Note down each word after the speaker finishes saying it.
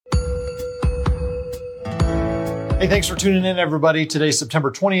Hey, thanks for tuning in, everybody. Today's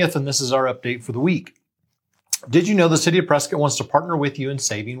September 20th, and this is our update for the week. Did you know the City of Prescott wants to partner with you in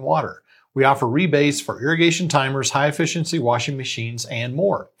saving water? We offer rebates for irrigation timers, high-efficiency washing machines, and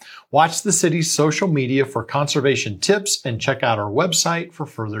more. Watch the city's social media for conservation tips and check out our website for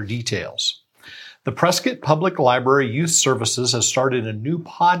further details. The Prescott Public Library Youth Services has started a new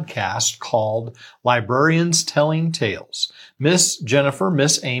podcast called Librarians Telling Tales. Miss Jennifer,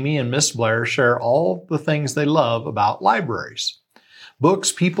 Miss Amy, and Miss Blair share all the things they love about libraries.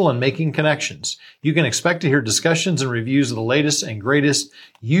 Books, people, and making connections. You can expect to hear discussions and reviews of the latest and greatest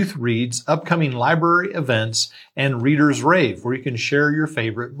youth reads, upcoming library events, and Reader's Rave, where you can share your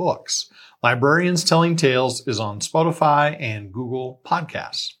favorite books. Librarians Telling Tales is on Spotify and Google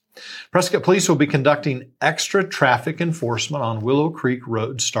Podcasts. Prescott Police will be conducting extra traffic enforcement on Willow Creek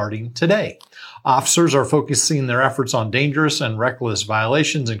Road starting today. Officers are focusing their efforts on dangerous and reckless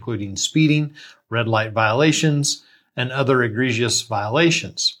violations, including speeding, red light violations, and other egregious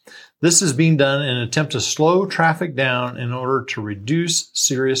violations. This is being done in an attempt to slow traffic down in order to reduce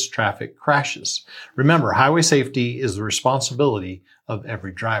serious traffic crashes. Remember, highway safety is the responsibility of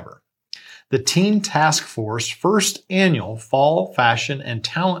every driver. The Teen Task Force first annual Fall Fashion and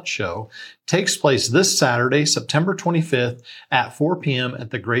Talent Show takes place this Saturday, September 25th at 4 p.m. at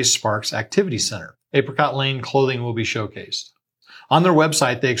the Grace Sparks Activity Center. Apricot Lane clothing will be showcased. On their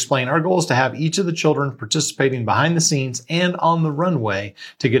website, they explain our goal is to have each of the children participating behind the scenes and on the runway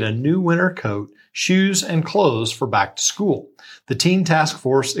to get a new winter coat, shoes, and clothes for back to school. The Teen Task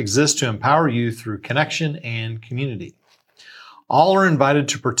Force exists to empower youth through connection and community. All are invited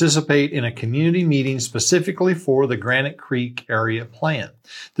to participate in a community meeting specifically for the Granite Creek Area Plan.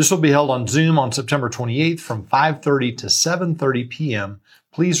 This will be held on Zoom on September 28th from 5:30 to 7:30 p.m.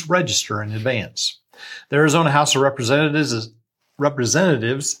 Please register in advance. The Arizona House of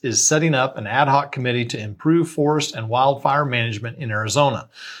Representatives is setting up an ad hoc committee to improve forest and wildfire management in Arizona.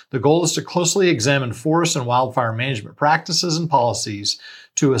 The goal is to closely examine forest and wildfire management practices and policies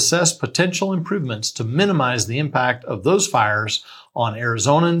to assess potential improvements to minimize the impact of those fires on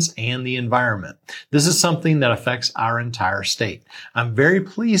Arizonans and the environment. This is something that affects our entire state. I'm very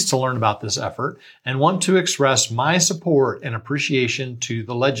pleased to learn about this effort and want to express my support and appreciation to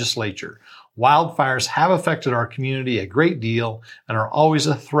the legislature. Wildfires have affected our community a great deal and are always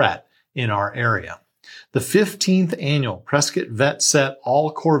a threat in our area. The 15th annual Prescott Vet Set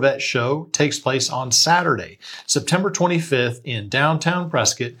All Corvette Show takes place on Saturday, September 25th in downtown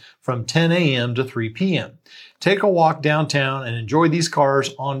Prescott from 10 a.m. to 3 p.m. Take a walk downtown and enjoy these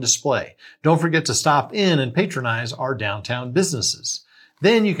cars on display. Don't forget to stop in and patronize our downtown businesses.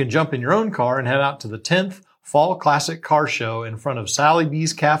 Then you can jump in your own car and head out to the 10th Fall Classic Car Show in front of Sally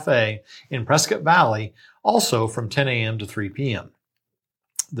B's Cafe in Prescott Valley, also from 10 a.m. to 3 p.m.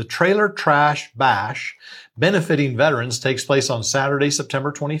 The Trailer Trash Bash, benefiting veterans, takes place on Saturday,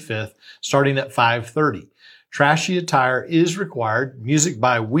 September 25th, starting at 5:30. Trashy attire is required. Music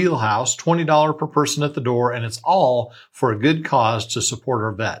by Wheelhouse, $20 per person at the door, and it's all for a good cause to support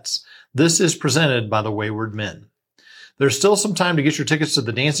our vets. This is presented by the Wayward Men. There's still some time to get your tickets to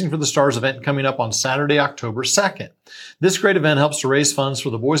the Dancing for the Stars event coming up on Saturday, October 2nd. This great event helps to raise funds for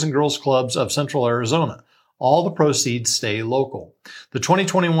the Boys and Girls Clubs of Central Arizona. All the proceeds stay local. The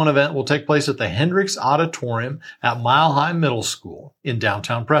 2021 event will take place at the Hendricks Auditorium at Mile High Middle School in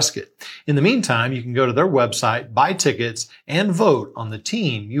downtown Prescott. In the meantime, you can go to their website, buy tickets, and vote on the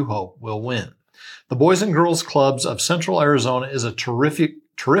team you hope will win. The Boys and Girls Clubs of Central Arizona is a terrific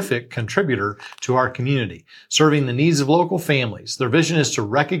contributor to our community, serving the needs of local families. Their vision is to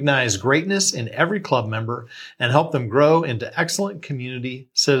recognize greatness in every club member and help them grow into excellent community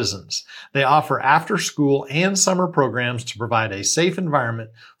citizens. They offer after-school and summer programs to provide a safe environment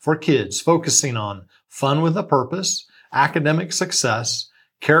for kids, focusing on fun with a purpose, academic success,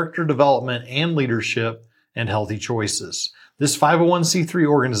 character development and leadership, and healthy choices. This 501c3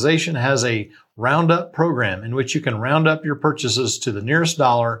 organization has a roundup program in which you can round up your purchases to the nearest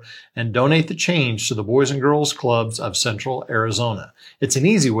dollar and donate the change to the Boys and Girls Clubs of Central Arizona. It's an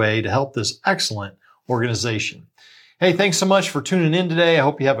easy way to help this excellent organization. Hey, thanks so much for tuning in today. I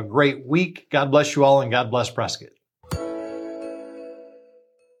hope you have a great week. God bless you all, and God bless Prescott.